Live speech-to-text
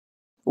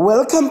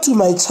Welcome to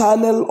my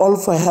channel, All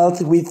for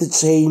Health with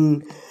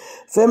Jane.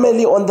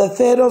 Family, on the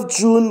 3rd of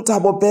June,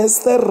 Thabo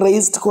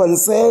raised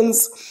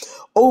concerns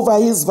over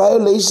his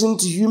violation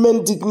to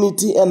human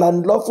dignity and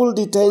unlawful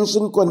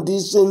detention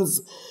conditions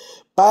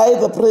by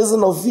the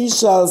prison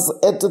officials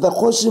at the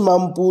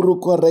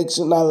Kgoshi-Mampuru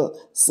Correctional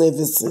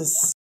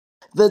Services.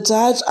 The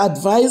judge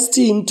advised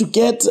him to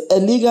get a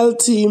legal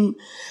team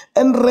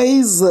and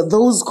raise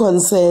those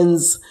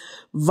concerns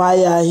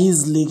via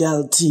his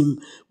legal team,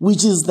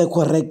 which is the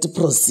correct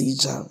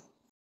procedure.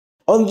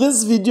 On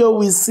this video,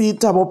 we see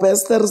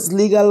Thabo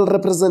legal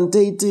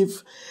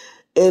representative,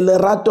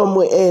 Lerato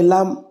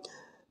Moela,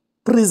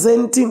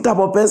 presenting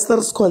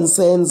Thabo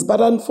concerns,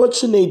 but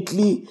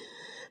unfortunately,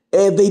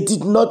 they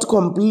did not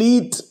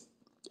complete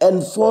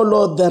and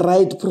follow the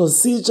right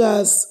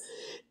procedures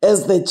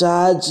as the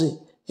judge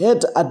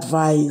had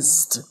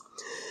advised.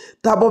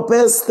 Thabo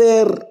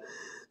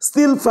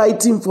still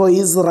fighting for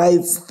his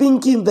rights,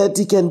 thinking that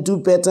he can do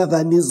better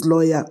than his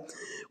lawyer.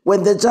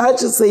 When the judge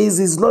says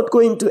he's not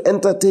going to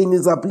entertain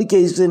his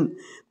application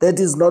that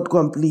is not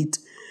complete,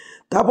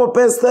 Thabo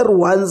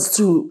wants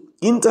to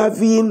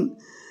intervene,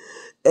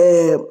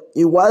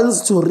 he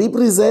wants to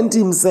represent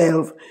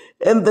himself,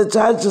 and the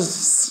judge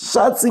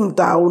shuts him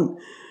down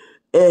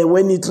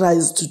when he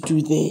tries to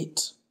do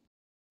that.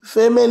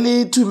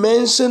 Family, to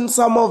mention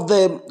some of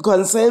the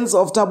concerns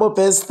of Thabo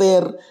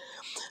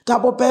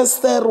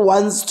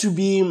wants to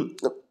be,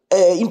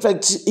 in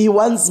fact, he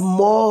wants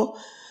more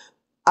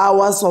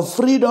hours of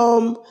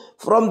freedom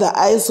from the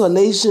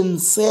isolation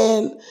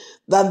cell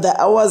than the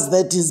hours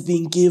that is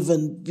being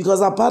given, because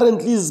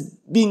apparently he's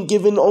being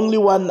given only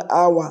 1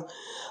 hour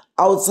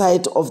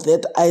outside of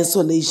that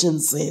isolation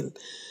cell.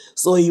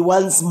 So he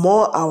wants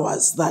more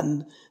hours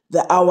than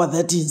the hour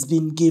that he's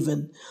been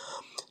given.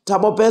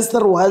 Thabo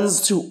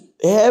wants to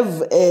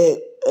have a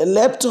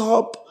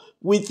laptop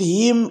with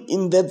him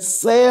in that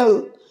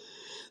cell.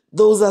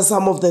 Those are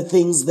some of the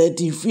things that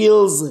he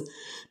feels,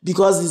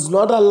 because he's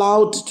not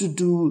allowed to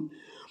do.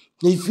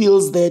 He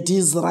feels that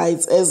his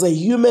rights as a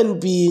human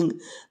being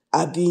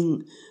are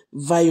being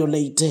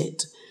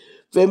violated.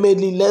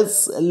 Family,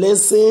 let's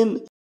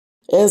listen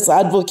as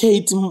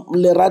Advocate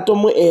Lerato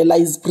Moela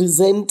is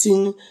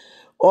presenting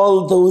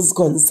all those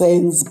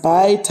concerns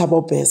by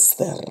Thabo.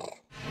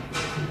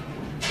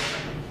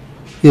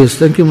 Yes,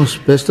 thank you,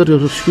 Mr. Bester.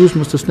 Your excuse,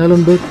 Mr.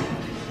 Snellenberg.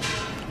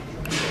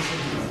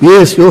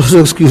 Yes, you're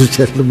also excused,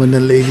 gentlemen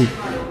and lady.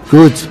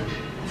 Good.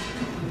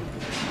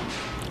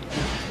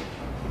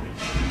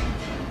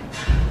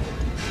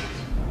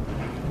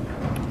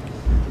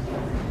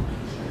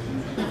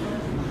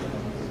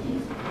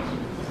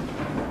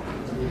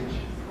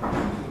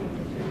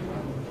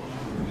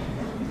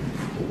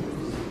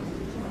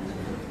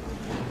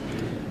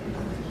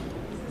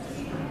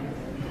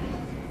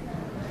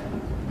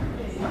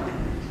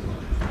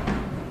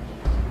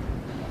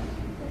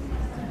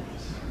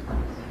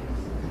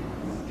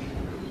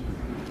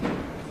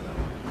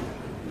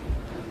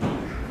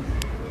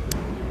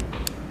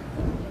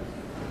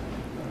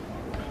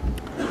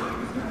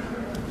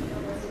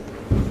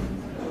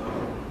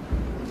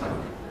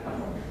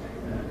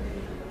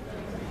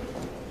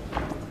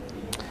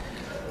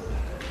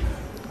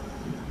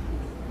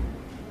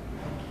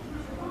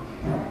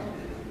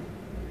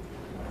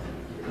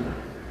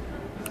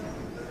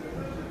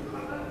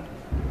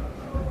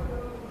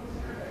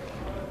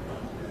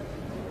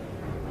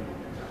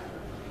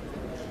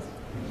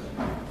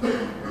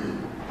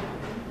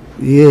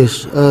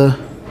 Yes,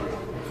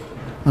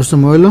 Mr.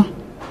 Moela.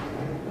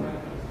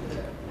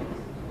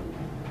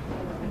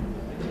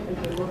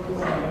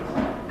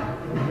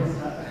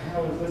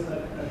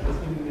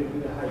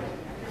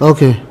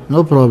 Okay,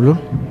 no problem.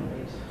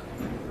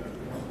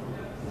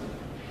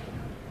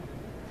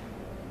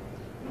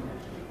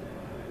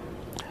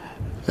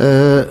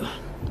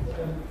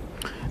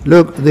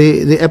 Look,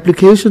 the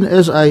application,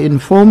 as I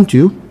informed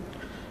you,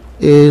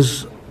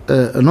 is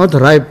not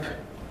ripe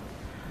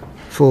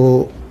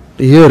for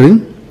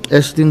hearing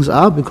as things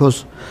are,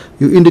 because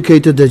you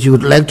indicated that you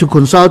would like to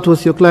consult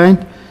with your client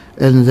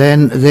and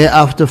then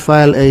thereafter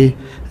file a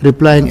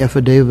replying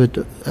affidavit,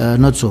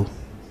 not so.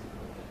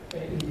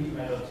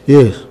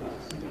 Yes.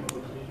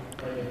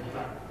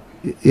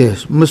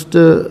 Yes,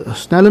 Mr.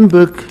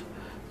 Snellenberg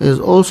has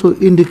also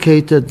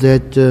indicated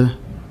that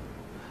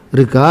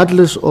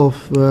regardless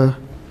of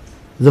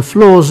the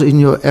flaws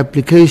in your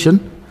application,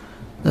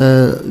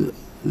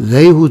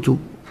 they would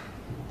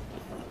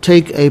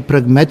take a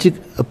pragmatic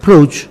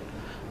approach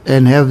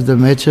and have the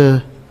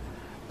matter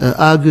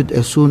argued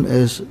as soon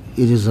as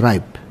it is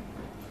ripe.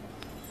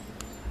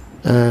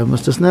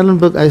 Mr.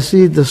 Snellenberg, I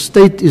see the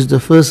state is the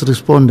first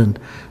respondent.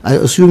 I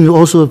assume you're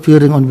also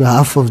appearing on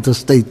behalf of the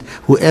state,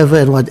 whoever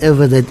and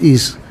whatever that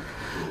is.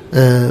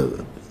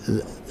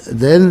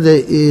 Then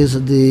there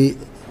is the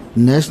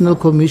National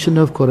Commission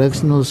of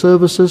Correctional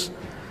Services,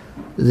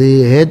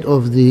 the head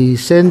of the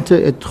center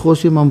at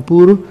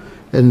Kgoshi-Mampuru,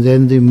 and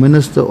then the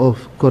Minister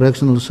of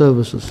Correctional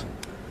Services.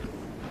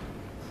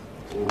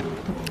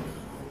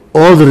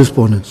 All the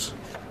respondents.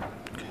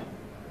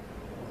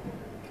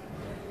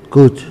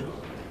 Good.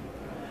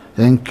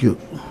 Thank you.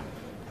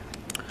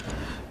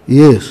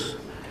 Yes.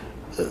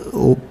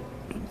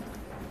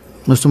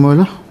 Mr.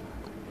 Moila?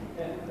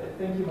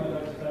 Thank you, my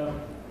Lord.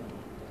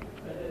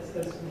 As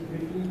we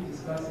briefly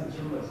discussed in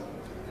chambers,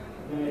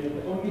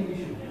 the only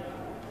issue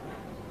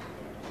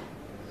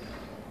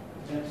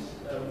that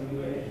we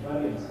were at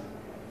variance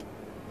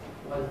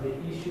was the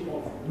issue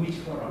of which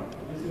forum.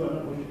 Obviously, we are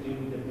not going to deal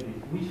with the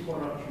merit. Which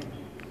forum should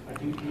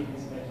adjudicate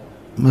this matter?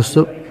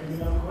 Mr. A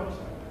criminal court?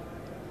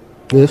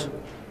 Yes.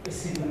 A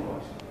civil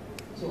court.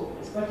 So,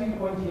 a starting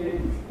point here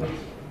is that we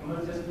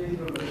must just place it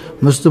on the record.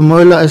 Mr.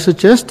 Moila, I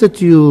suggest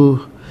that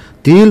you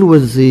deal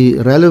with the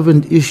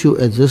relevant issue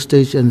at this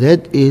stage, and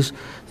that is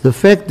the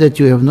fact that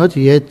you have not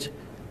yet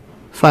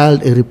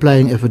filed a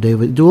replying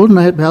affidavit. It will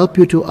not help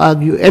you to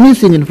argue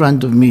anything in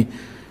front of me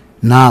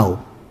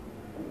now,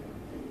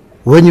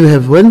 when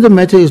the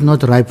matter is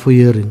not ripe for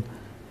hearing.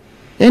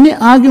 Any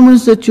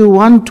arguments that you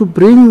want to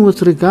bring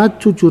with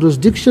regard to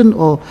jurisdiction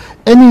or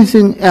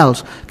anything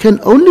else can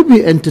only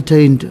be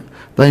entertained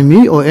by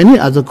me or any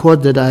other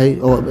court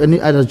or any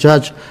other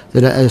judge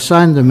that I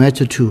assign the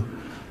matter to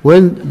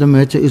when the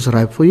matter is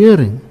ripe for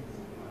hearing.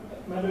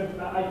 Madam,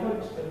 I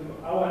thought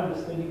our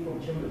understanding from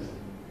chambers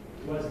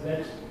was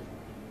that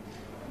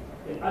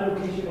the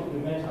allocation of the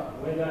matter,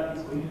 whether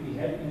it's going to be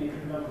held in a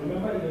criminal,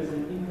 remember it has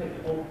an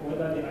impact of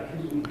whether the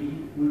accused will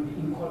be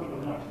in court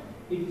or not.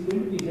 If it's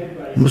going to be held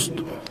by a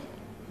civil court,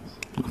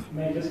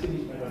 may I just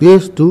finish, Madam?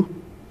 Yes, do.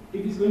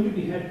 If it's going to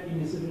be held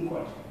in a civil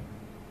court,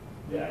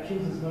 the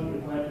accused is not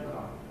required to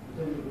come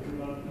in terms of the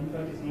criminal. In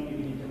fact, it's not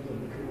even in terms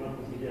of the criminal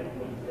procedure and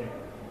what is there.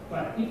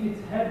 But if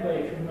it's held by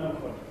a criminal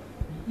court,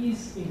 he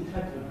is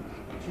entitled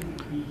to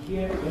be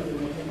here when the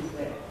matter is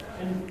there.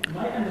 And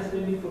my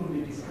understanding from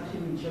the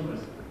discussion in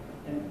chambers,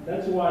 and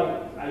that's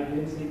why I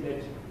then say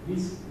that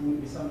this will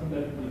be something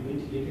that will be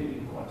ventilated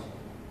in court,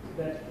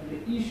 that the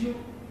issue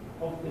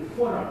of the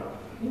forum,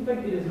 in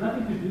fact, it has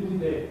nothing to do with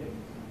the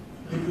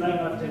replying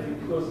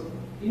affidavit, because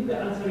in the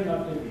answering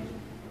affidavit,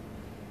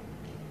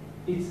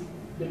 it's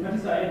the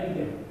parties are adding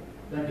them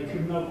that the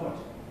criminal court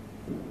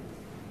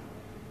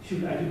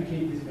should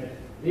adjudicate this matter.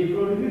 They've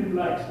already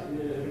replied.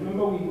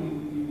 Remember,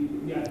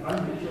 we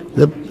advanced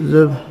the because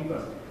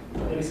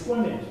the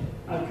respondent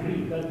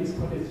agreed that this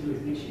court has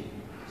jurisdiction.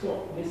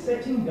 So the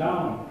setting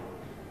down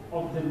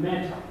of the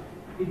matter,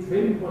 it's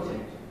very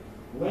important,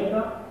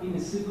 whether in a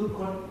civil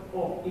court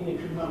or in a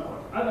criminal court.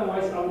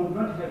 Otherwise, I would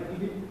not have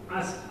even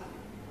asked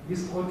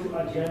this court to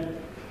adjourn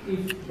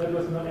if that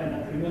was not an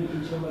agreement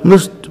in chamber.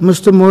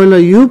 Mr. Moila,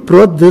 you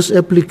brought this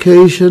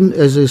application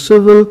as a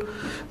civil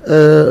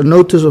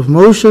notice of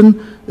motion.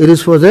 It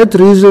is for that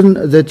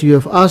reason that you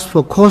have asked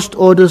for cost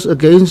orders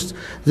against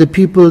the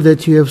people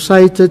that you have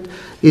cited.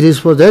 It is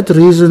for that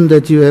reason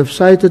that you have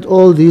cited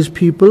all these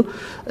people.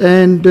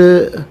 And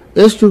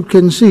as you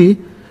can see,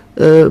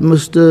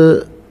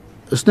 Mr.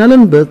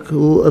 Snellenberg,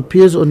 who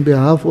appears on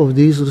behalf of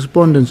these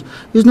respondents,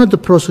 is not the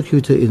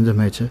prosecutor in the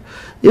matter.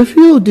 If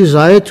you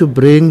desire to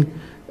bring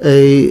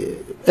a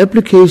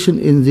application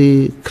in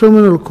the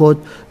criminal court,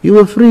 you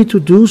are free to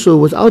do so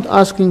without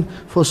asking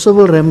for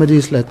civil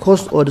remedies like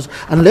cost orders,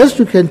 unless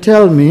you can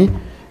tell me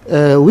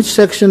which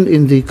section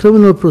in the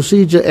Criminal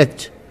Procedure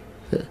Act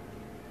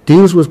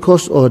deals with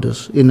cost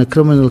orders in a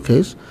criminal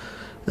case,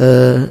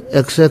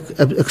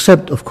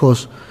 except of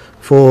course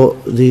for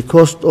the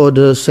cost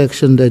order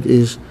section that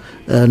is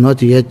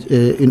not yet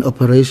in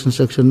operation,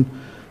 section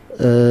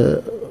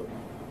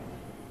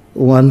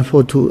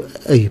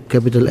 142A,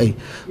 capital A.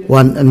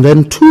 1, and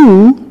then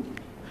 2,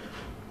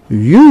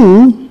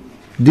 you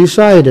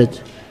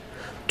decided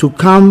to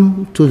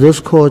come to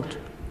this court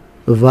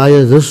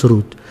via this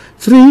route.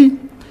 3,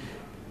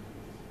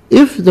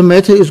 if the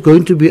matter is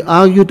going to be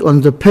argued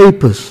on the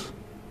papers,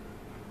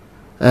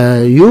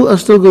 you are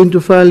still going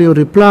to file your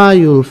reply,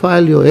 you will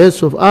file your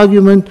heads of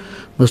argument.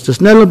 Mr.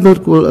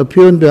 Snellenberg will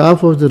appear on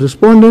behalf of the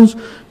respondents,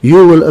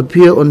 you will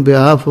appear on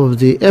behalf of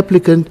the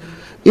applicant.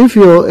 If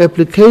your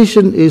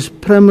application is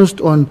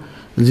premised on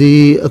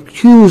the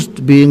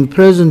accused being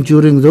present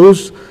during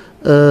those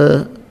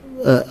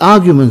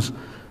arguments,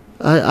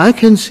 I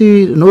can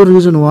see no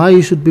reason why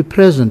he should be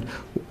present,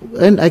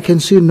 and I can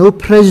see no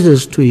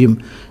prejudice to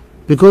him,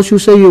 because you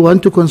say you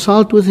want to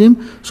consult with him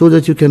so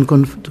that you can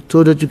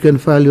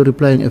file your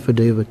replying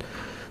affidavit.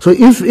 So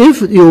if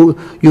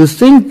you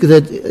think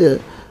that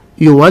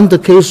you want the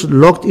case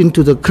locked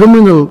into the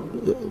criminal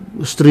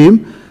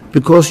stream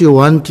because you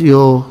want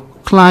your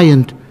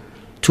client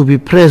to be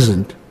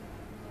present,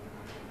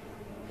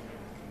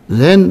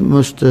 then,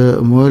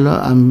 Mr.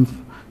 Moila, I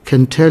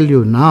can tell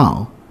you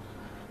now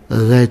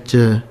that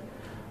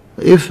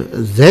if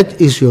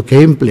that is your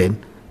game plan,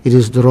 it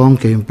is the wrong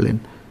game plan.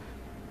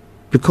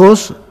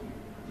 Because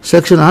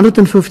Section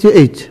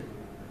 158,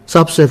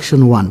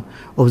 subsection 1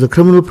 of the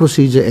Criminal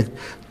Procedure Act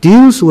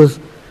deals with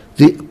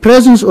the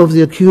presence of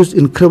the accused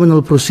in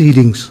criminal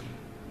proceedings.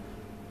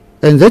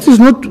 And that is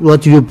not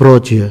what you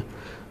brought here.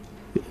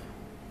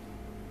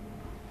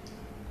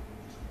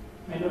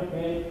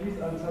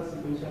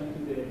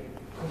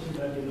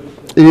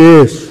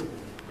 Yes,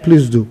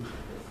 please do.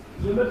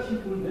 Your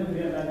Lordship will then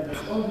realize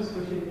that all those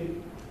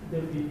questions,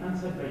 they've been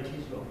answered by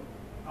case law.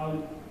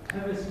 I'll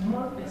have a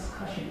small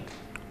excursion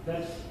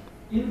that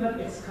in that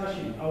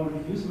excursion, I will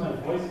reduce my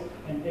voice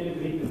and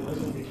elevate the voice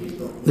of the case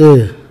law.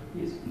 Yeah.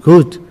 Yes.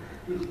 Good.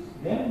 Yes.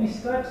 Then we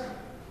start,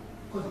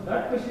 because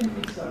that question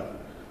itself,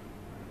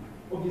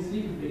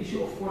 obviously, is the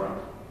issue of forum.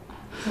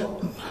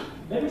 So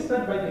let me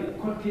start by the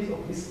court case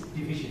of this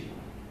division.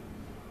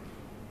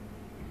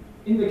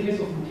 In the case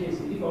of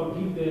Mukesi, if I'll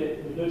give the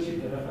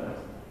Lordship the reference.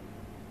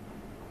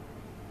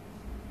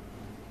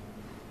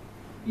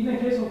 In the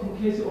case of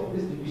Mukesi of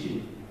this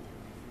division,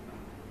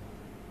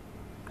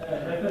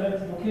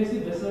 reference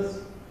Mukesi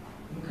versus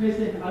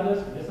Mukesi and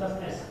others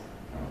versus S.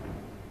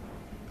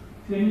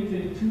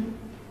 2022.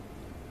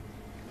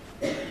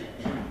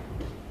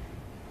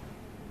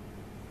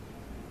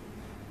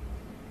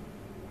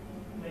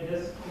 May I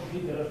just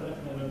complete the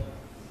reference number?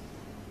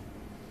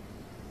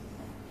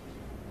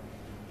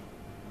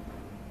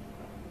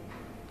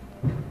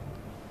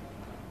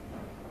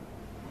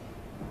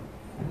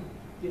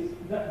 Yes,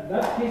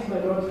 that case, my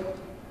lord,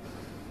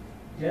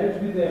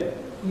 dealt with the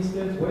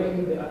instance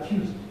wherein the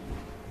accused,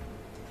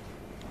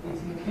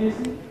 it's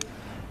Mukesi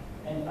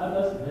and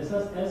others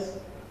versus S,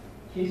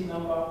 case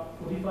number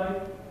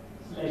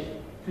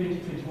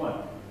 45/2021,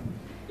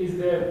 is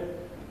the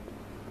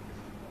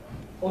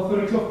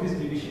authority of this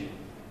division.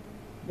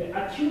 The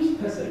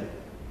accused person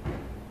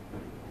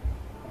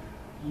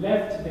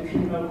left the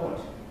criminal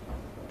court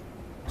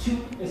to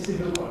a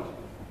civil court.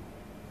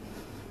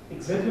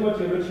 Exactly what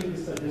your lordship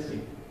is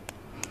suggesting.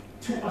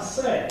 To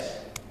assert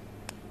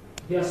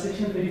their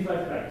Section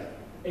 35 right.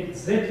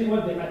 Exactly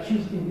what the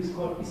accused in this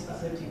court is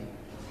asserting.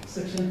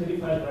 Section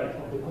 35 right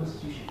of the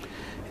Constitution.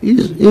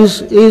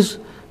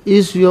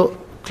 Is your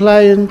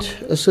client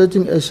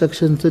asserting a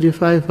Section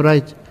 35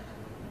 right?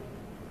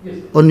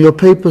 Yes. On your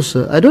paper,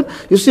 sir? I don't.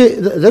 You see,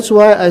 that's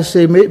why I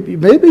say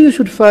maybe you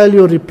should file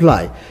your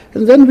reply,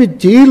 and then we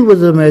deal with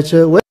the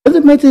matter. When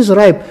the matter is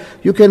ripe,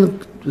 you can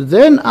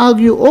then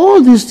argue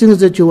all these things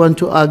that you want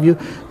to argue.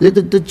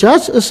 The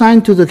judge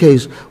assigned to the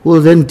case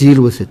will then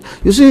deal with it.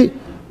 You see,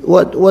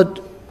 what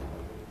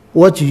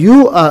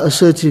you are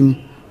asserting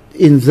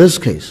in this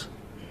case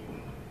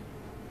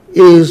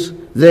is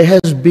there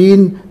has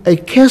been a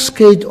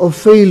cascade of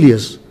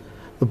failures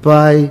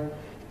by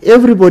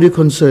everybody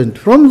concerned,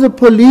 from the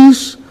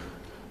police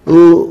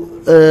who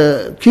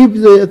keep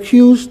the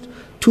accused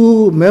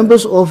to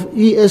members of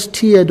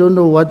EST, I don't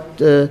know what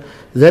that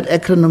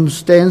acronym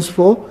stands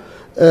for,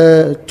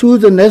 to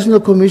the National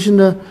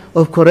Commissioner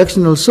of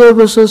Correctional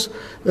Services,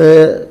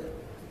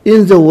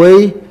 in the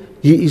way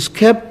he is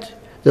kept,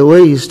 the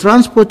way he is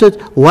transported,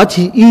 what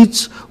he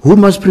eats, who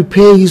must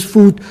prepare his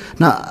food.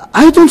 Now,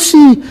 I don't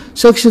see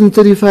Section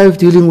 35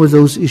 dealing with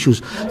those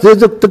issues.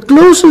 The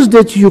closest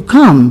that you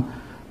come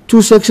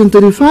to Section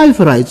 35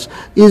 rights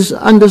is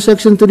under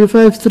Section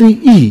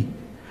 35(3)(e),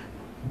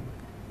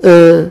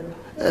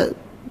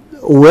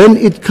 when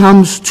it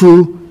comes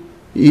to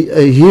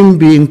him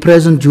being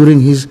present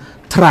during his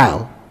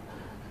trial.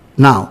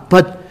 Now,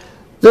 but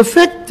the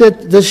fact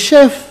that the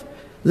chef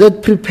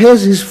that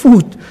prepares his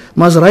food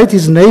must write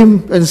his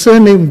name and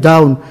surname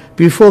down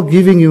before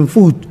giving him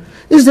food,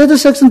 is that a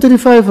Section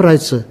 35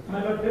 right, sir?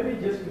 My lord, let me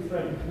just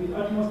refer with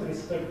utmost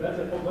respect, that's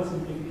an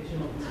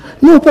oversimplification of this.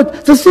 No,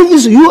 but the thing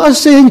is, you are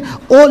saying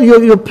all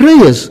your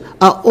prayers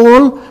are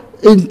all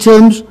in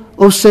terms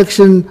of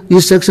Section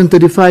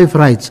 35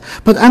 rights.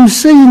 But I'm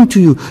saying to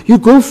you, you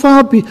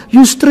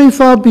stray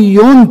far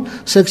beyond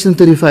Section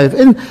 35.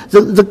 And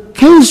the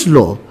case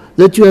law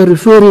that you are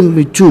referring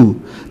me to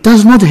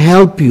does not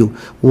help you,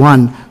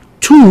 one.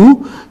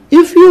 Two,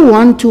 if you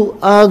want to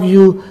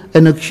argue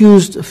an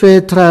accused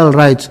fair trial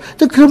rights,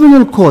 the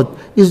criminal court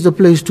is the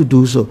place to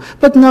do so.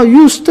 But now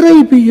you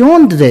stray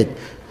beyond that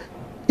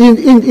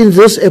in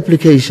this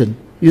application,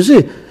 you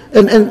see.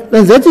 And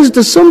that is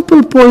the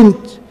simple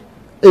point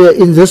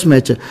in this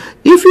matter.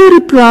 If you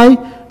reply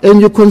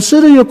and you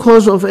consider your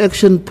cause of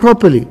action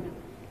properly,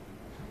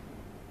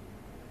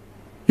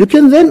 you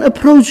can then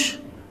approach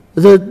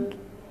the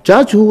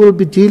judge who will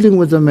be dealing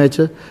with the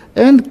matter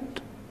and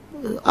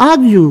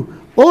argue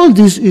all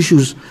these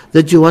issues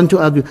that you want to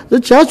argue. The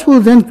judge will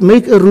then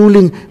make a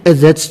ruling at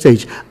that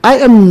stage. I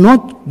am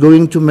not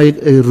going to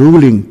make a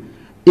ruling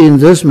in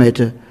this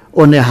matter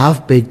on a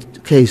half-baked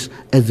case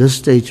at this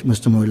stage,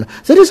 Mr. Moila.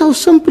 That is how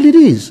simple it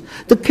is.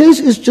 The case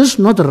is just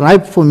not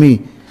ripe for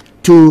me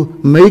to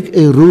make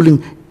a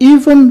ruling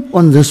even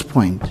on this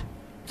point.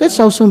 That's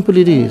how simple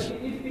it is.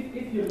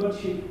 If your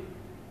lordship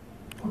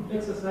could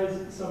exercise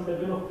some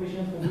level of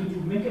patience for me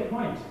to make a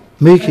point.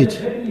 Make it. At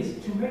the very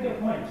least, to make a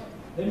point.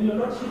 Then your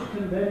lordship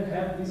can then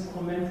have this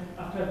comment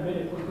after I've made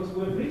a point, because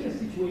we've reached a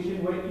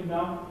situation where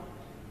now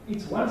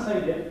it's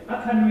one-sided.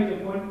 I can make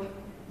a point.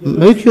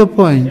 Make your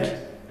point.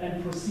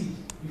 And proceed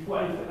before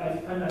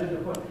I finalize the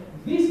point.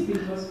 These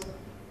papers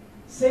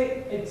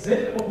say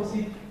exactly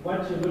opposite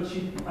what your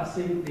lordship are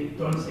saying they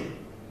don't say.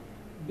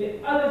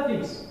 The other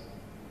things,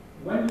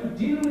 when you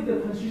deal with the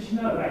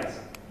constitutional rights,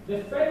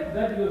 the fact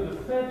that you have a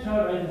fair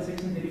trial right in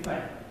Section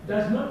 35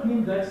 does not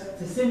mean that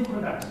the same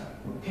conduct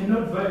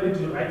cannot violate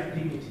your right to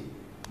dignity.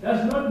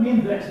 does not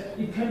mean that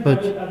it can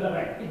violate other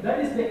rights. That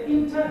is the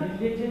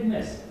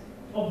interrelatedness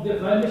of the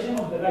violation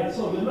of the rights.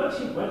 So your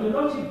Lordship, what your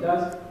Lordship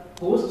does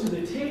goes to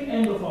the tail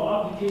end of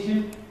our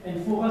application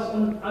and focus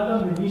on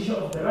other minutiae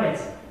of the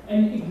rights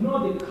and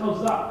ignore the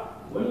causa.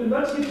 When your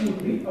Lordship will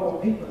read our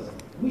papers,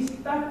 we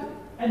start,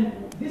 and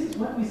this is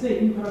what we say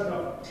in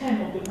paragraph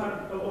 10 of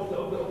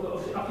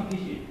the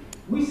application.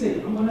 We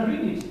say, I'm going to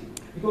read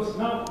it, because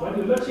now what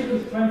your Lordship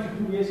is trying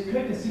to do is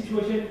create a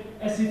situation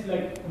as if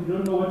like we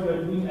don't know what we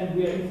are doing and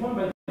we are informed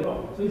by the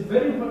law. So it's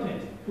very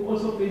important to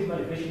also place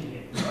my version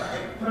here.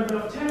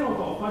 Paragraph 10 of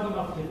our funding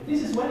application,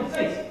 this is what it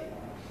says.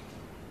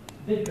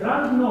 The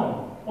ground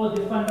norm or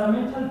the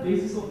fundamental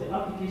basis of the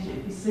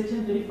application is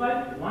section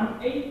 35,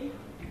 1A,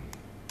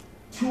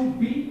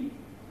 2B,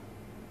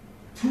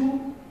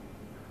 2E,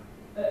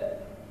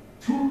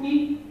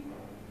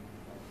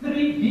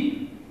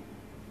 3B,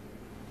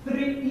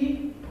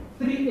 3E,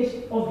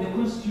 3H of the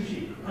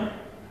Constitution. Right?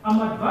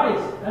 I'm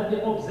advised that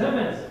the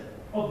observance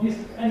of this,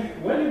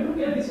 and when you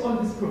look at this, all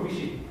this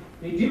provision,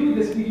 they deal with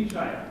the speedy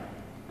trial,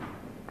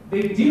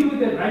 they deal with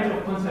the right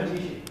of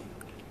consultation,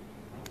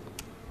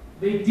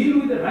 they deal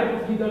with the right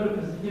of legal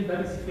representation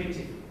that is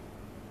effective.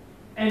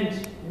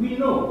 And we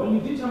know when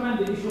you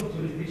determine the issue of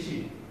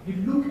jurisdiction, you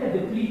look at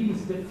the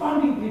pleadings, the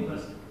founding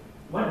papers,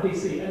 what they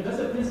say, and that's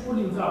a principle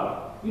in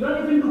Thabo. You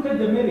don't even look at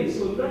the merits,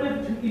 so you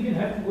don't even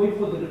have to wait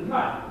for the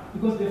reply,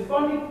 because the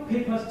founding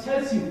papers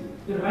tells you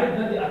the right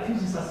that the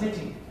accused is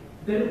asserting.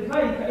 The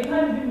reply, he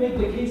can't even make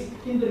the case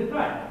in the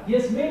reply. He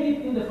has made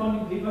it in the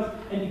founding papers,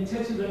 and he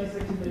tells you that it's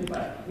section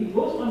 35. He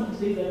goes on to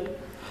say that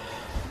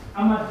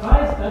I'm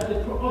advised that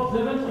the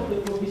observance of the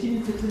provision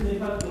in section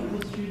 35 of the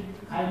Constitution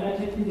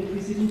highlighted in the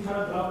preceding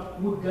paragraph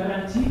would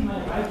guarantee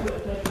my right to a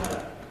fair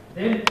trial.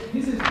 Then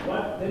this is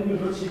what then your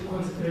Lordship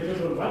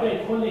concentrated on, what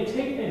I call a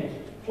tail end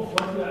of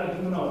what we are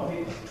arguing in our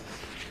papers.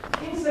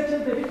 In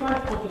section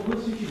 35 of the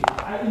Constitution,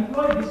 I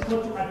employ this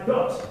court to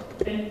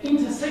adopt an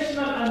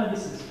intersectional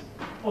analysis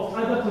of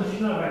other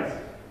constitutional rights.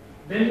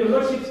 Then your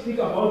Lordship speak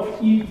about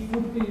the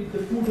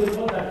food and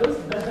all that. That is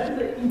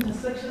an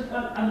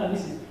intersectional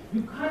analysis.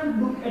 You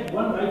can't look at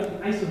one right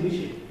in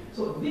isolation.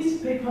 So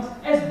these papers,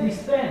 as they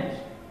stand,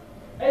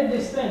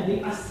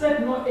 they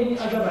assert no any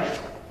other right.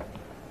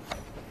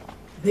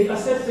 They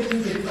assert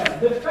section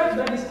 35. The fact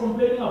that it's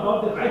complaining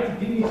about the right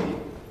to dignity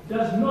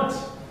does not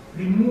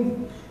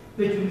remove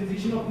the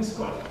jurisdiction of this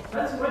court.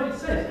 That's what it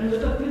says. And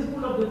that's the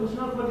principle of the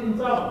Constitutional Court in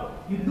Thabo.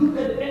 You look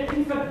at and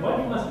in fact, what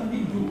you must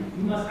really do,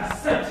 you must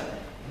accept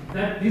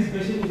that this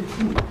version is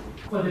true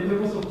for the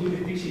purpose of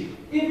jurisdiction,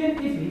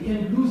 even if he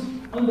can lose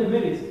on the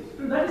merits.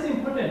 And that is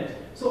important.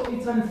 So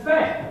it's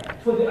unfair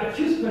for the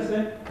accused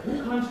person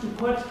who comes to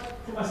court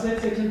to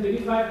assert section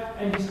 35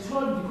 and is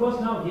told because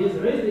now he has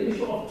raised the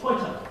issue of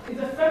torture. It's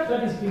a fact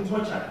that he's been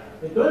tortured.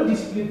 They don't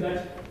dispute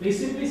that. They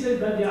simply say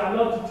that they are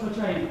allowed to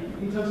torture him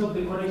in terms of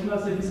the Correctional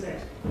Service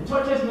Act. The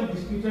torture is not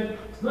disputed.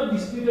 It's not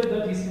disputed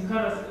that he's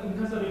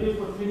incarcerated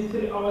for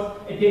 23 hours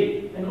a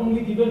day and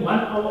only given 1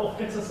 hour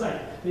of exercise.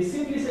 They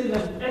simply say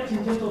that the act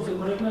in terms of the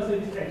Correctional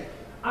Service Act.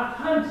 I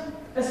can't,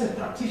 as a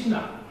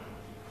practitioner,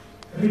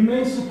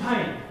 remain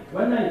supine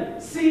when I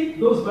see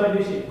those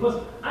violations,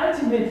 because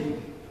ultimately,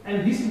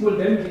 and this will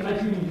then be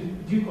argued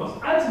in due course,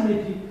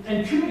 ultimately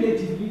and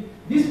cumulatively,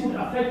 this would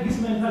affect his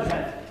mental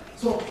health.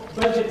 So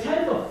by the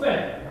 10th of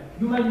Feb,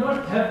 you might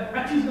not have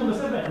accused number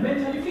 7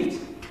 mentally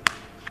fit.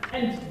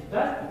 And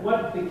that's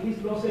what the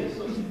case law says.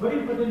 So it's very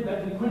important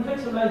that we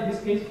contextualize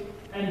this case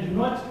and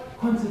not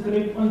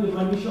concentrate on the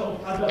minutiae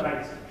of other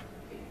rights.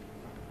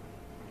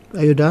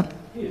 Are you done?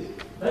 Yes,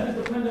 that is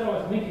the point that I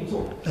was making.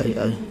 So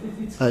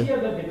it's clear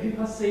that the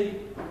papers say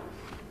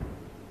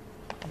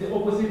the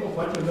opposite of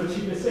what your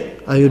Lordship is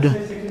saying. Are you done?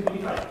 Section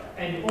 25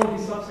 and all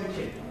these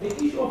subsections. The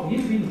issue of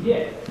him being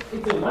here,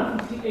 it's the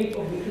 158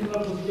 of the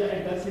Criminal Procedure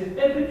Act that says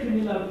every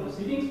criminal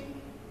proceedings,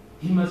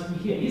 he must be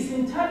here. He's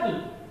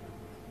entitled.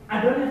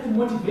 I don't have to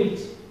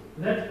motivate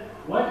that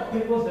what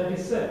papers that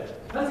is served.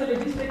 That's a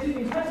legislative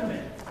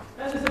entitlement.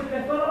 And there's a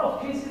plethora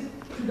of cases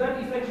to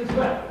that effect as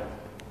well.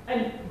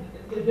 And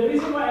the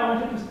reason why I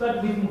wanted to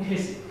start with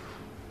Mukesi,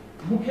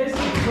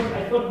 because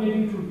I thought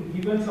maybe it would be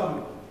given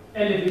some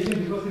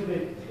elevation because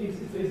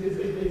it's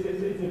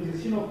a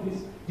decision of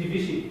this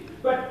division.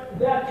 But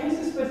there are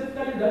cases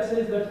specifically that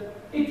says that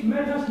it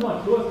matters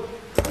not. Because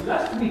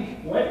last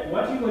week,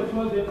 what you were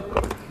told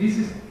that this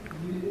is,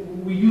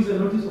 we use a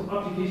notice of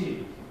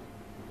application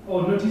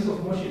or notice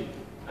of motion.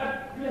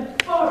 A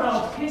plethora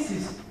of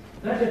cases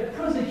that have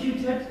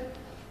prosecuted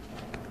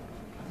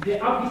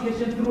the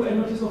application through a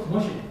notice of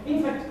motion.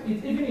 In fact,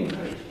 it's even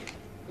encouraged.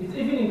 It's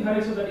even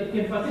encouraged so that it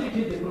can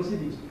facilitate the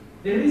proceedings.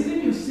 The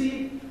reason you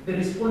see the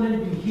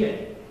respondent being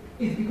here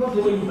is because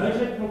they were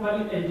invited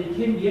properly and they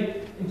came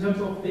here in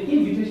terms of the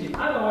invitation.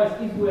 Otherwise,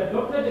 if we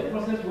adopted a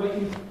process where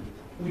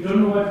we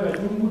don't know what we are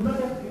doing, we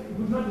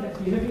would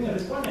not be having a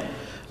respondent.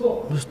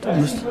 So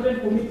that's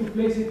important for me to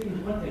place it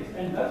in context.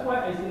 And that's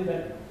why I say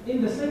that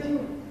in the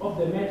setting of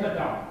the matter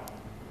down,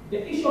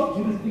 the issue of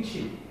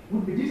jurisdiction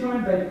would be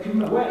determined by the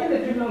criminal. We're in the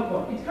criminal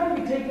court. It can't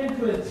be taken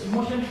to a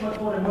motion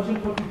court or a motion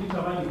court to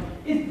determine it.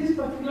 It's this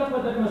particular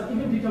court that must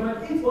even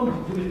determine its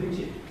own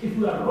jurisdiction. If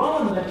we are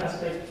wrong on that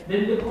aspect,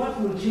 then the court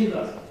will chase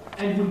us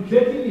and will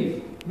gladly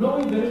leave,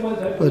 knowing very well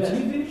that we are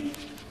living,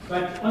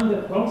 but on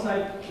the wrong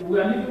side, we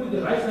are living with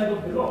the right side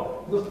of the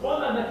law, because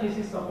all other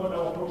cases support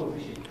our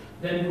proposition.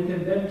 Then we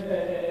can then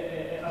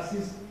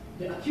assist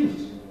the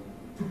accused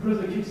to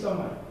prosecute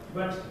someone.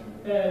 But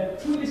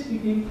truly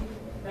speaking,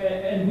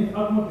 and with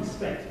utmost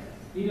respect,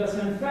 it is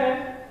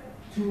unfair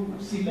to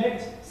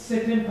select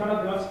certain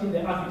paragraphs in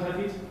the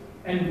affidavit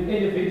and we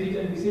elevate it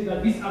and we say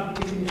that this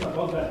application is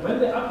about that. When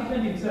the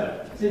applicant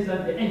himself says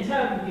that the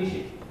entire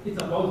application is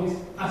about this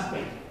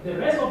aspect, the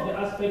rest of the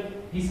aspect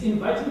is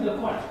inviting the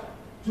court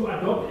to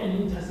adopt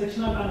an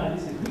intersectional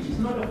analysis, which is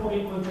not a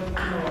foreign concept in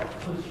our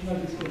constitutional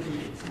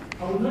dispensation.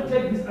 I will not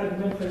take this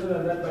argument further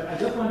than that, but I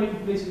just wanted to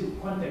place it in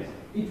context.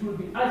 It will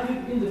be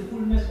argued in the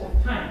fullness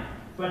of time,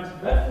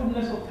 but that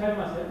fullness of time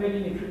must happen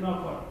in a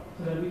criminal court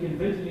so that we can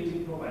ventilate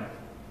it properly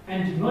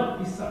and not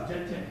be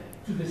subjected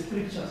to the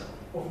strictures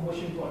of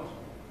motion court.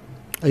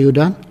 Are you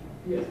done?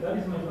 Yes, that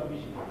is my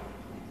submission.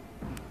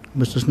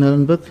 Mr.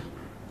 Snellenberg?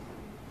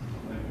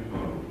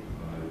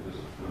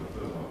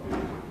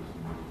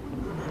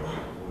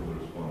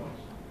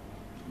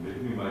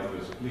 Let me make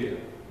this clear.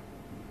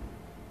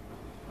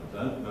 I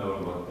don't know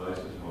on what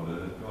basis my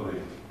learned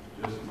colleague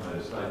just made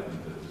a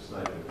statement that the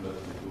state of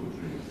political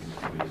torture is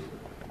the best.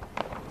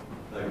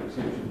 Take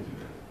exception to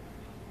that.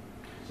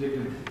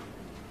 Secondly,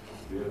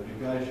 the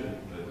application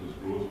that was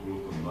brought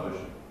on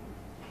motion.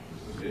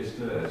 Mr.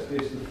 Bester has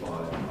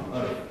testified on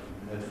oath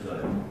that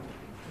day, and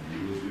he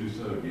will do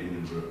so again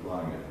in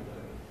replying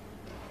affidavit.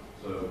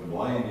 So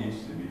why he needs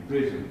to be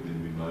present when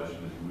we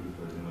motion is moved,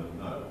 I do not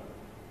know.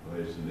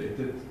 They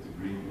selected to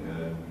bring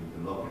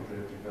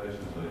interlocutory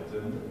applications, they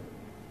turned it.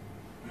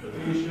 But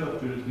the issue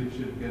of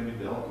jurisdiction can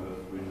be dealt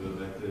with when the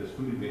matter is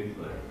fully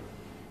ventilated.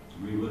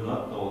 We were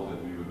not told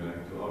that we were going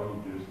to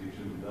argue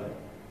jurisdiction today.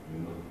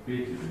 We were not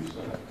prepared to do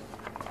so.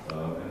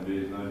 And there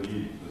is no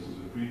need. This is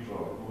a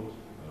pre-trial court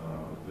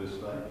at this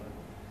stage,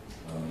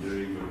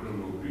 during the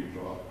criminal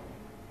pre-trial.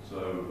 So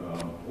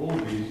all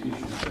these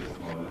issues that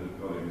my little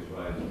colleague has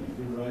raised, we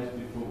can raise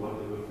before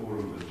whatever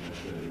forum this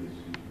matter is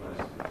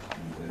placed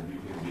in, and we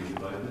can be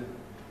debated,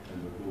 and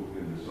the court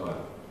can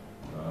decide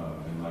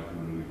and make a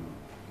ruling.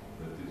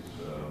 That is,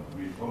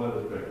 we follow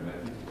the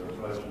pragmatic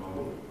approach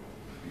model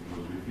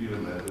because we feel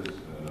matters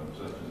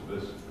such as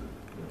this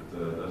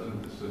that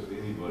doesn't assist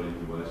anybody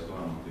to waste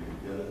time on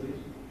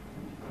technicalities.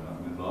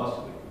 And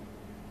lastly,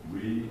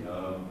 we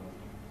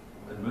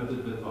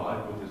admitted that the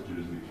High Court has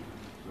jurisdiction,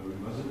 so we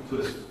mustn't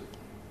twist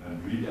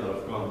and read out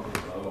of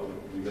context.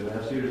 We're going to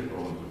have serious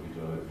problems with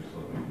each other if we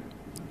start reading.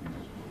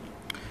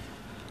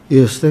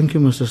 Yes, thank you,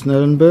 Mr.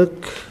 Snellenberg.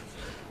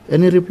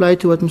 Any reply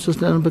to what Mr.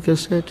 Snellenberg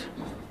has said?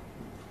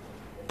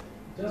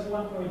 Just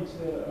one point,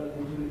 the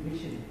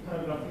jurisdiction,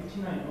 paragraph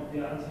 59 of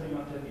the answering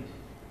affidavit.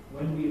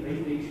 When we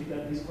raise the issue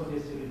that this court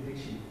has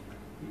jurisdiction,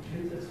 it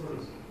reads as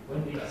follows: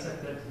 when we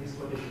accept that this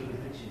court has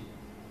jurisdiction.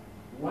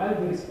 While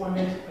the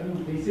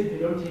respondent, they say they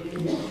don't take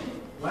any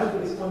issue. While the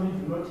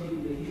respondent do not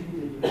take the issue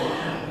with the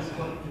jurisdiction of this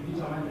court to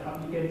determine the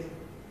applicant's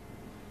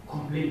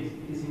complaint,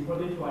 it is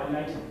important to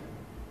highlight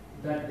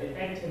that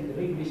the Act and the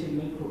regulation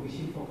make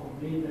provision for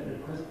complaint and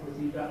request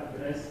procedure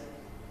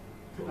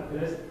to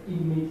address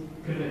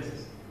inmate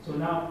grievances. So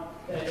now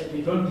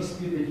they don't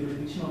dispute the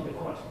jurisdiction of the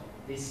court.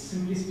 They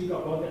simply speak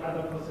about the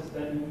other process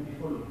that need to be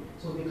followed.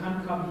 So they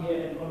can't come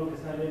here and all of a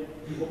sudden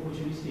be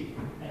opportunistic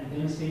and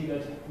then say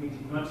that we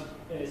did not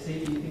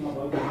say anything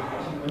about the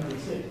jurisdiction when they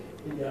said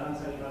in their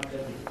answering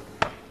affidavit.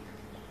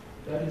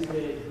 That is but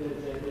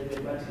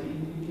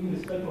in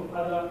respect of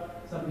other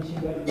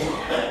submission that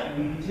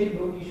we take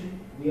no issue.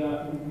 We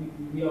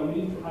are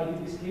willing to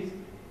argue this case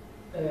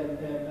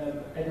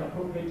at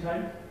appropriate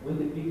time when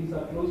the pleadings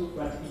are closed,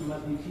 but it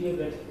must be clear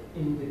that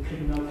in the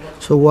criminal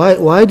court. So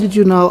why did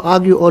you now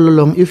argue all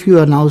along if you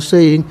are now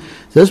saying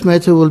this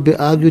matter will be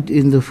argued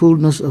in the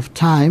fullness of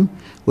time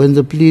when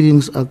the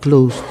pleadings are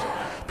closed?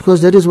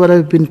 Because that is what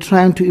I've been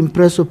trying to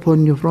impress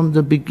upon you from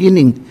the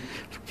beginning,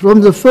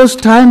 from the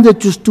first time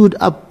that you stood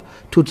up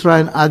to try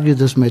and argue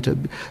this matter.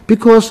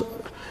 Because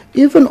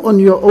even on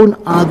your own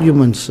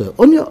argument, sir,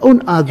 on your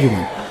own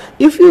argument,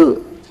 if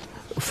you,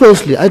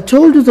 firstly, I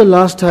told you the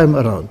last time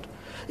around,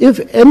 if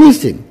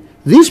anything,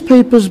 these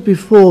papers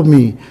before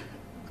me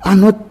are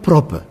not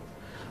proper.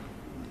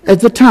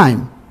 At the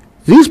time,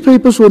 these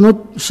papers were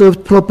not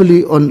served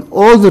properly on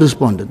all the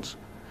respondents.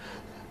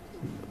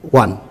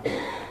 1.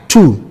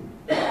 2.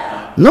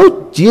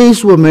 No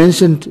days were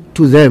mentioned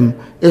to them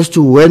as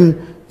to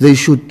when they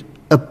should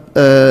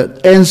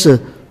answer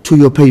to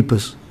your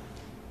papers.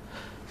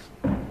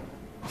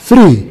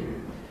 3.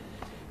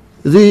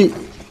 The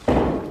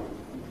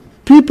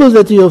people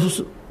that you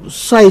have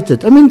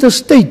cited, the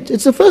state,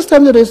 it's the first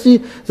time that I see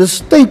the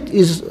state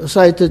is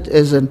cited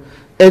as an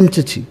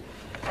entity.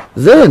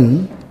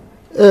 Then,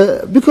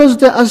 because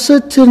there are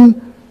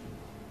certain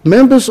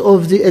members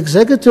of the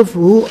executive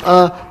who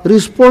are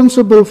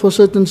responsible for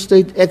certain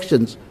state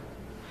actions,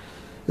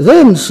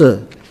 Then,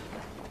 sir,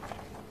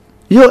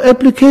 your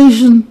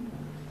application,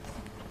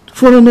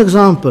 for an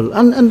example,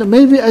 and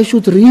maybe I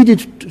should read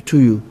it to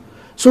you,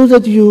 so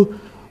that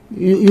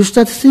you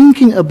start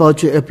thinking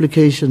about your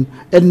application,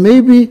 and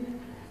maybe,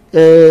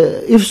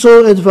 if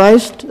so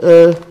advised,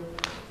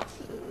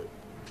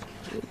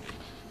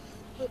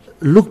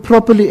 look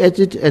properly at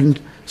it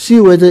and see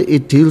whether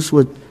it deals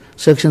with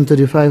Section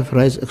 35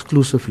 rights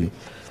exclusively.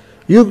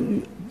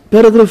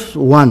 Paragraph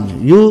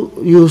 1,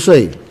 you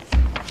say,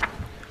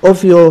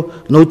 of your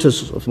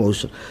notice of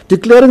motion,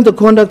 declaring the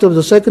conduct of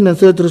the second and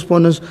third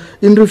respondents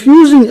in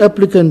refusing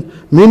applicant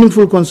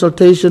meaningful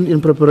consultation in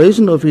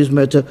preparation of his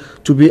matter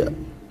to be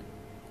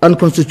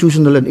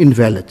unconstitutional and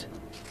invalid.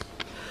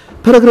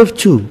 Paragraph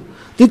 2,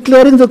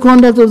 declaring the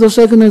conduct of the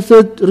second and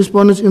third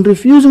respondents in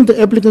refusing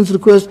the applicant's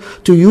request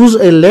to use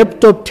a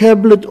laptop,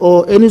 tablet,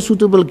 or any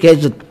suitable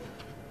gadget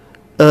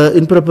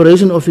in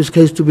preparation of his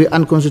case to be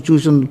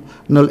unconstitutional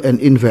and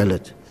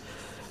invalid.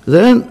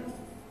 Then,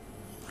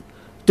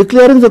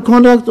 declaring the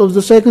conduct of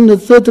the second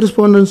and third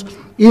respondents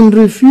in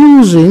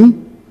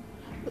refusing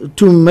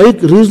to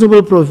make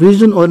reasonable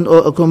provision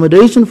or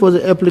accommodation for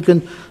the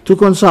applicant to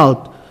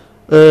consult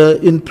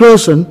in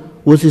person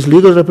with his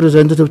legal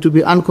representative to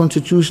be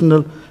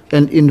unconstitutional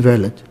and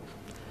invalid.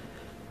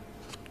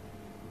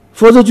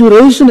 For the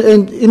duration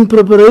and in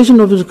preparation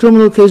of his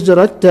criminal case,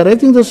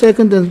 directing the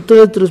second and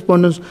third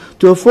respondents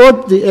to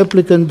afford the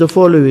applicant the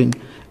following: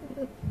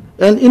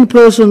 an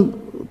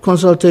in-person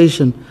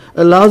consultation,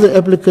 allow the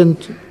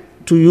applicant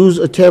to use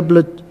a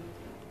tablet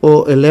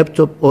or a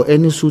laptop or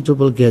any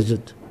suitable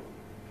gadget.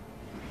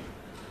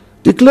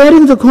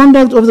 Declaring the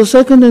conduct of the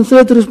second and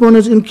third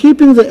respondents in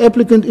keeping the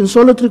applicant in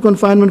solitary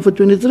confinement for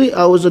 23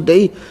 hours a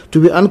day to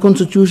be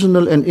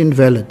unconstitutional and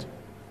invalid.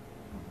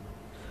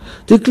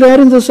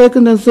 Declaring the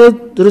second and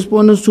third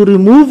respondents to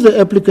remove the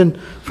applicant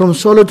from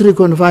solitary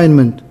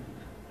confinement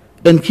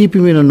and keep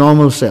him in a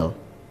normal cell.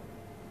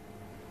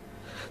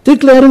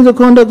 Declaring the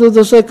conduct of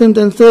the second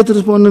and third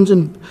respondents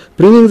in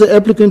bringing the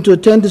applicant to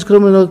attend his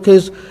criminal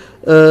case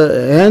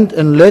hand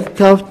and leg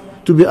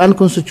cuffed to be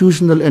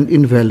unconstitutional and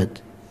invalid.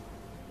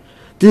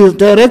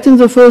 Directing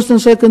the first and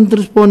second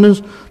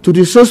respondents to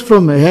desist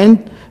from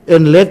hand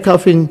and leg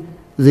cuffing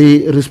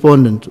the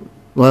respondent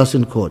whilst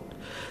in court.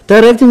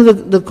 Directing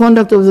the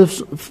conduct of the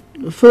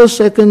first,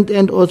 second,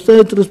 and or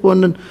third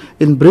respondent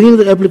in bringing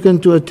the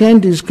applicant to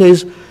attend his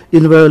case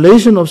in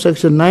violation of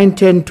Section 9,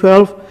 10,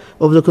 12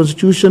 of the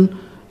Constitution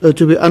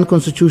to be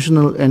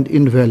unconstitutional and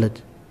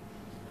invalid.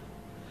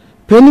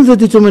 Pending the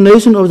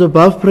determination of the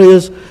above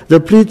prayers, the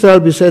pre-trial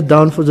be set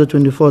down for the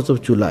 24th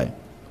of July,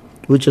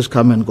 which has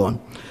come and gone.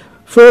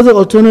 Further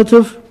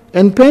alternative,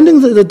 and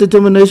pending the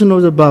determination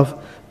of the above,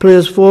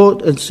 prayers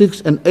 4 and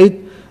 6 and 8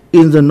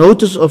 in the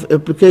notice of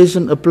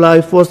application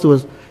apply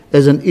forthwith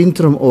as an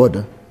interim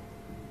order.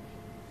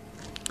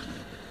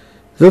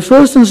 The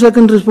first and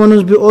second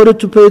respondents be ordered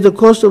to pay the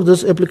cost of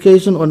this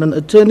application on an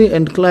attorney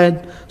and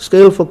client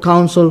scale for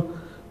counsel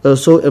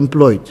so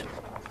employed.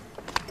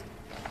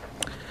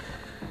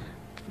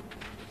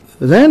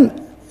 Then,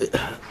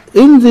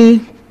 in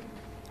the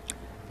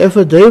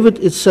affidavit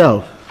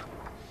itself,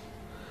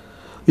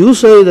 you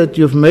say that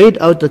you've made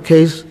out the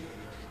case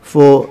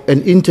for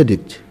an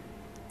interdict.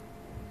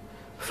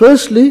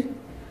 Firstly,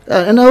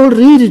 and I will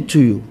read it to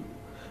you.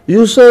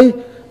 You say,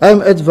 I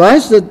am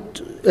advised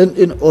that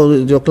or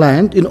your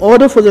client, in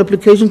order for the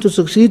application to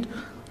succeed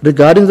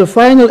regarding the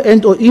final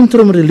end or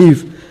interim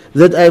relief,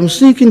 that I am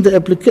seeking the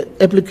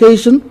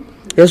application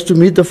has to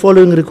meet the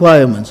following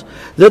requirements: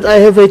 that I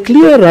have a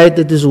clear right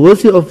that is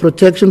worthy of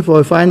protection for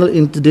a final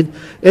interdict,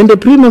 and a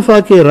prima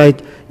facie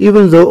right,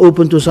 even though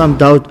open to some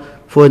doubt,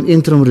 for an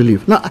interim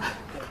relief. Now,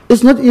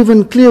 it's not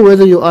even clear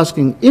whether you're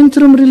asking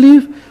interim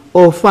relief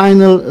or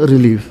final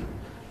relief.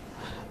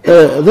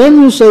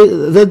 Then you say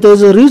that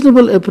there's a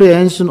reasonable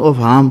apprehension of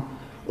harm,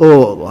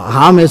 or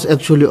harm has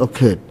actually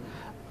occurred.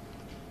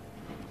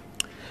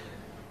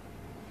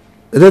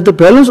 That the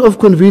balance of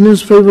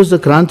convenience favors the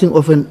granting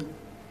of an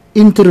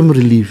interim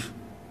relief.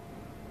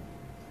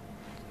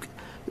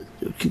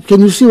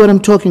 Can you see what I'm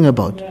talking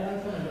about?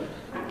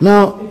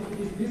 Now,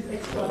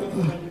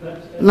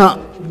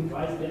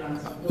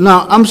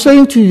 I'm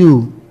saying to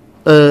you,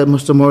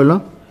 Mr.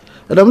 Moyla,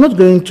 that I'm not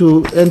going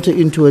to enter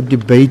into a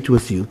debate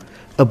with you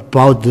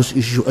about this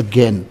issue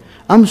again.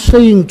 I'm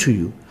saying to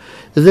you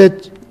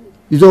that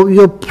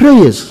your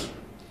prayers,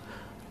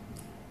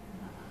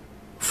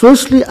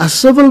 firstly, are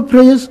civil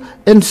prayers,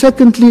 and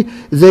secondly,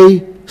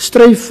 they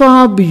stray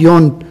far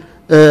beyond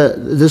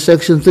the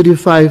Section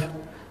 35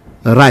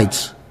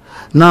 rights.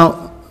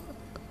 Now,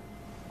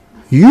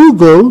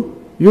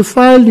 you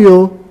file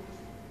your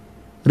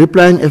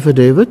replying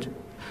affidavit,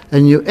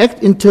 and you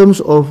act in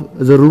terms of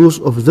the rules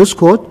of this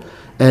court,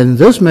 and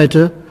this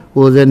matter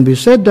will then be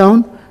set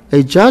down.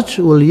 A judge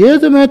will hear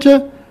the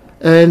matter,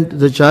 and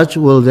the judge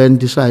will then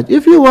decide.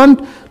 If you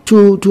want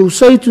to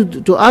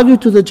argue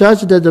to the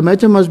judge that the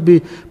matter must be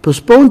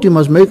postponed, he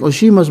must make, or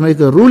she must make,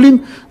 a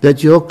ruling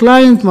that your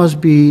client must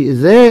be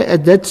there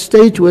at that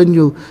stage when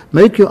you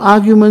make your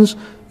arguments,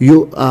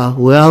 you are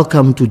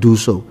welcome to do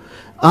so.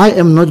 I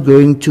am not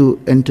going to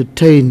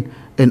entertain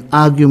an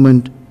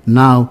argument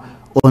now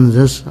on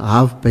this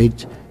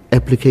half-baked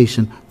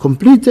application.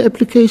 Complete the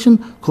application,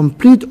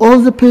 complete all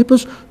the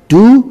papers,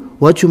 do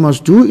what you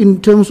must do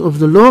in terms of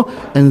the law,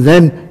 and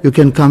then you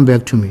can come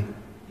back to me.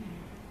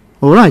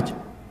 All right?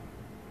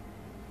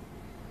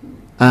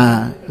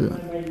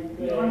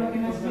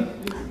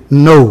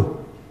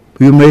 No,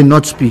 you may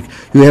not speak.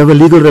 You have a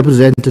legal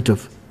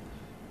representative.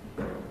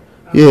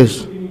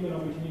 Yes.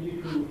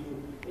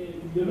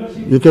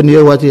 You can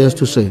hear what he has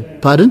to say.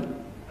 Pardon?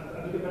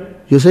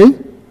 You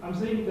saying? I'm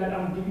saying that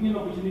I'm giving you an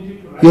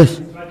opportunity to write Yes.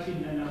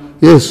 instruction and I'm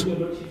Yes. giving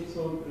your lordship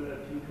so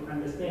to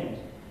understand.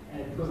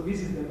 Because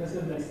this is the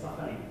person that is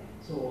suffering.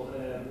 So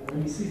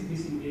when he sees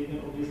this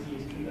engagement, obviously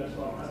he's triggered.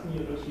 So I'm asking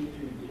your lordship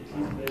to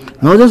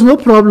please. No, there's no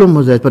problem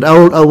with that, but I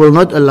will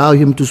not allow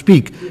him to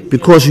speak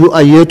because you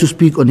are here to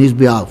speak on his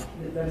behalf.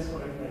 That is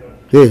correct, my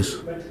lord. Yes.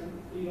 But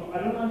I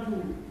don't want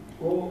to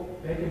go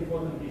back and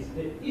forth on this.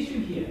 The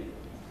issue here,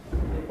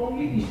 the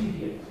only issue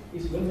here,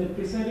 is when the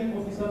presiding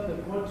officer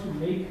purport to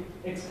make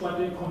ex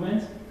parte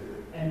comments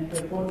and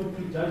purport to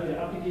prejudge the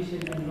application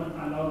and not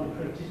allow the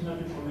practitioner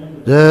to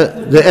comment.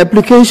 The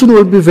application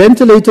will be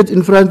ventilated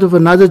in front of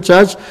another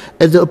judge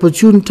at the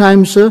opportune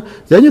time, sir.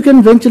 Then you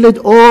can ventilate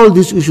all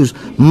these issues.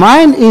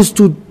 Mine is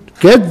to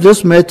get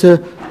this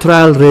matter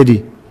trial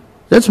ready.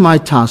 That's my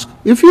task.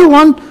 If you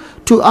want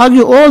to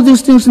argue all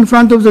these things in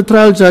front of the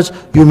trial judge,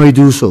 you may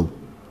do so.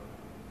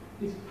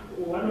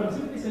 What I'm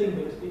simply saying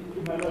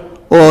that, my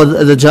lord,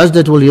 Or the judge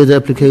that will hear the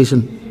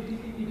application.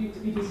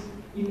 it is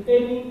in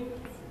any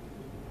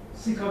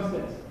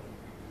circumstance,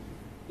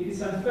 it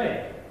is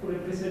unfair for a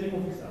presiding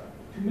officer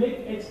to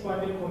make ex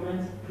parte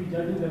comments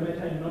prejudging the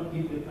matter and not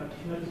give the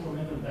practitioner to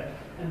comment on that.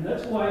 And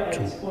that's why I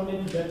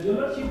responded to that. Your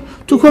lordship,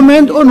 To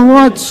comment on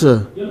what,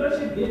 sir? your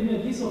lordship gave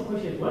me a list of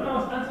questions. When I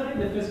was answering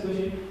the first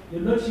question,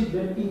 your lordship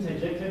then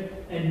interjected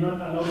and not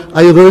allowed.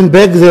 Are you going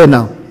back there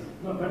now?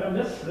 No, but I'm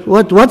just.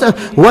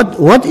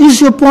 What is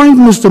your point,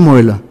 Mr.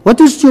 Moyler? What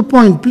is your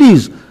point,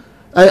 please?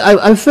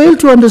 I fail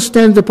to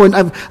understand the point.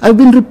 I've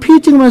been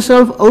repeating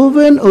myself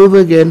over and over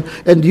again,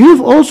 and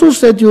you've also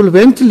said you'll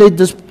ventilate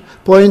this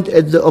point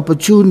at the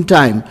opportune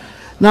time.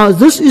 Now,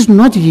 this is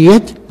not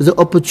yet the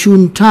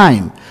opportune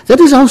time. That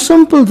is how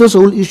simple this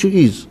whole issue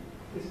is.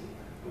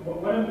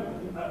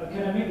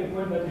 Can I make the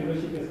point that your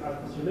lordship has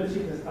asked? Because your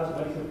lordship has asked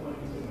what is the point,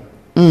 Mr.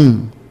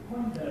 Moyler. The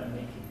point that I'm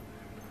making,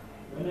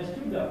 when I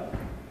stood up,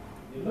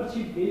 your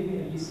lordship gave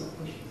me a list of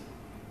questions.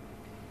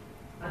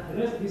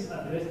 Address this,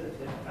 address that,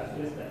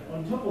 address that.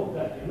 On top of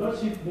that, your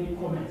lordship made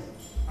comments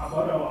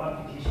about our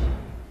application.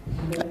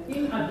 And then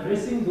in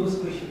addressing those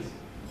questions,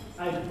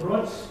 I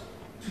brought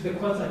to the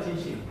court's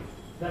attention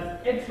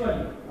that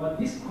actually what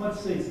this court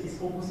says is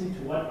opposite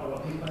to what our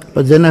papers say.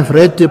 But then I've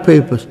read the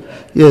papers.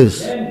 Yes.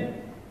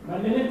 Then my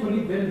learned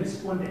colleague then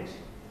responded.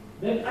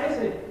 Then I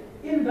said,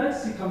 in that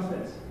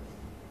circumstance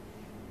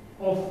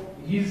of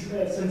his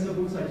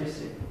sensible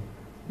suggestion,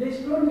 there's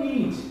no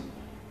need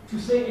to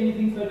say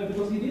anything further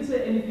because he didn't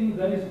say anything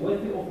that is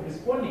worthy of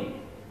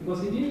responding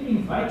because he didn't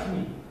invite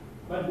me.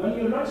 But when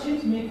your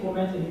lordships make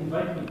comments and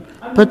invite me,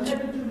 I'm not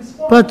happy to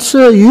respond. But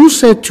sir, you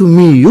said to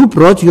me, you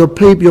brought your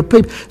paper.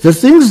 The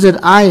things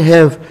that I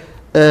have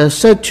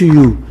said to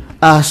you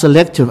are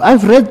selective.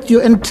 I've read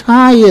your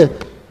entire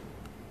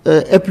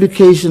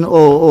application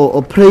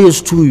or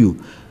prayers to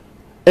you.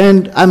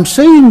 And I'm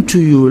saying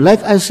to you,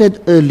 like I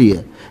said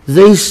earlier,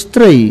 they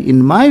stray,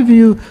 in my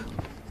view,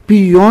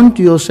 beyond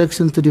your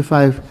Section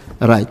 35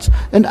 rights.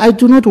 And I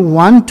do not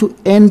want to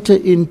enter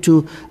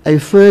into a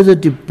further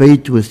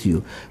debate with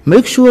you.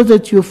 Make sure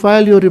that you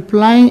file your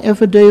replying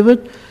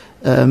affidavit.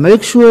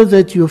 Make sure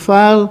that you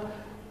file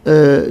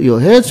your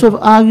heads of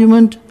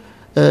argument.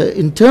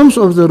 In terms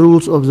of the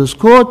rules of this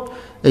court,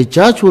 a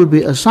judge will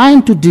be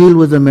assigned to deal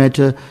with the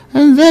matter,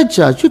 and that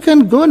judge, you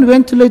can go and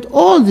ventilate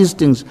all these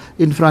things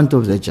in front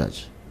of the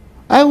judge.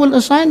 I will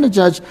assign a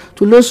judge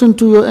to listen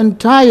to your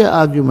entire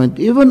argument,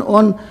 even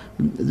on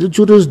the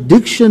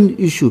jurisdiction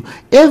issue.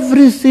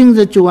 Everything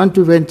that you want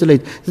to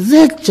ventilate,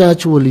 that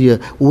judge will hear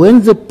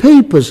when the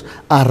papers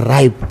are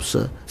ripe,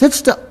 sir.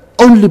 That's the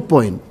only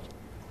point.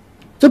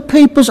 The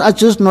papers are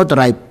just not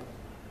ripe.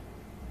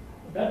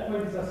 That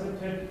point is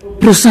accepted.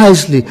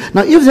 Precisely.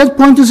 Now, if that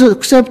point is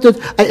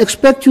accepted, I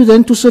expect you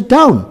then to sit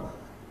down.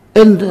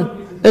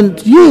 And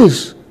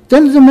yes,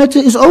 then the matter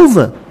is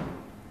over.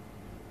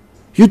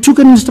 You took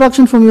an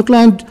instruction from your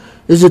client.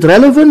 Is it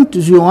relevant? Do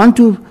you want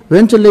to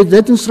ventilate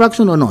that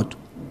instruction or not?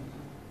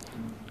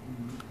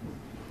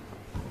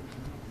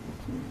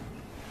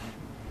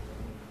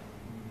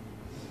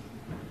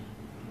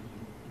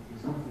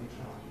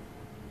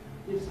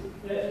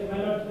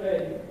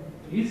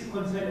 His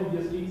concern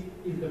obviously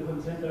is the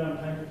concern that I'm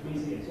trying to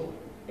place here. So,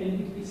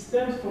 and it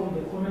stems from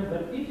the comment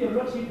that if your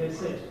lordship has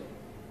said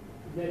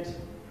that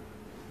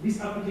this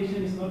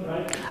application is not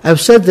right.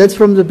 I've said that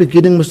from the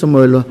beginning, Mr.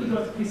 Moyler. It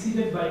was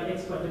preceded by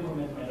expert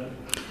comment, madam.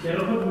 The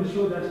record will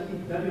show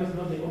that that was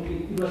not the only.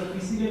 It was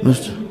preceded by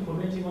people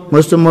commenting on.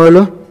 Mr.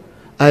 Moyler,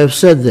 I have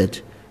said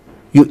that.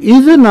 You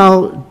either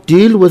now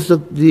deal with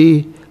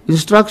the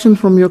instruction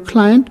from your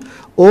client,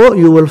 or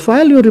you will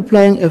file your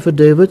replying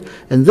affidavit,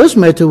 and this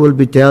matter will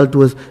be dealt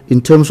with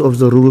in terms of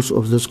the rules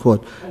of this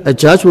court. A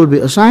judge will be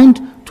assigned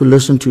to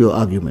listen to your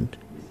argument.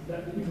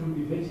 That it will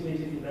be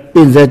ventilated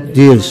In that,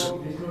 yes.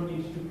 there's no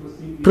need to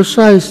proceed with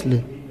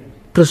Precisely.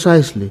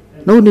 Precisely.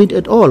 No need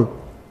at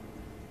all.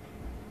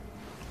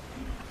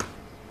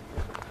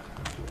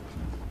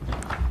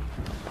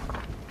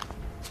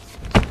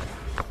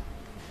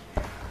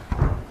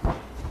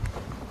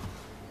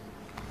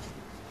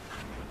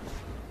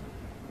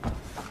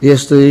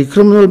 Yes, the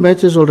criminal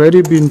matter has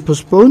already been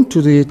postponed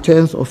to the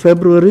 10th of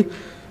February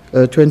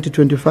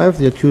 2025.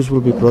 The accused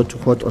will be brought to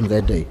court on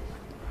that day.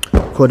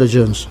 Court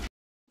adjourns.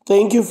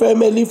 Thank you,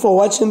 family, for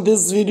watching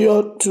this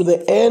video to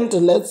the end.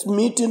 Let's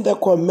meet in the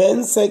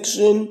comment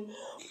section.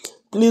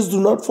 Please do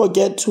not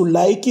forget to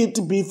like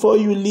it before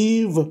you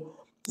leave.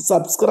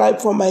 Subscribe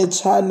for my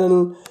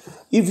channel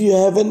if you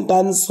haven't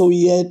done so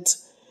yet.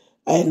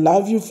 I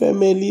love you,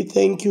 family.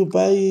 Thank you.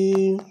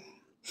 Bye.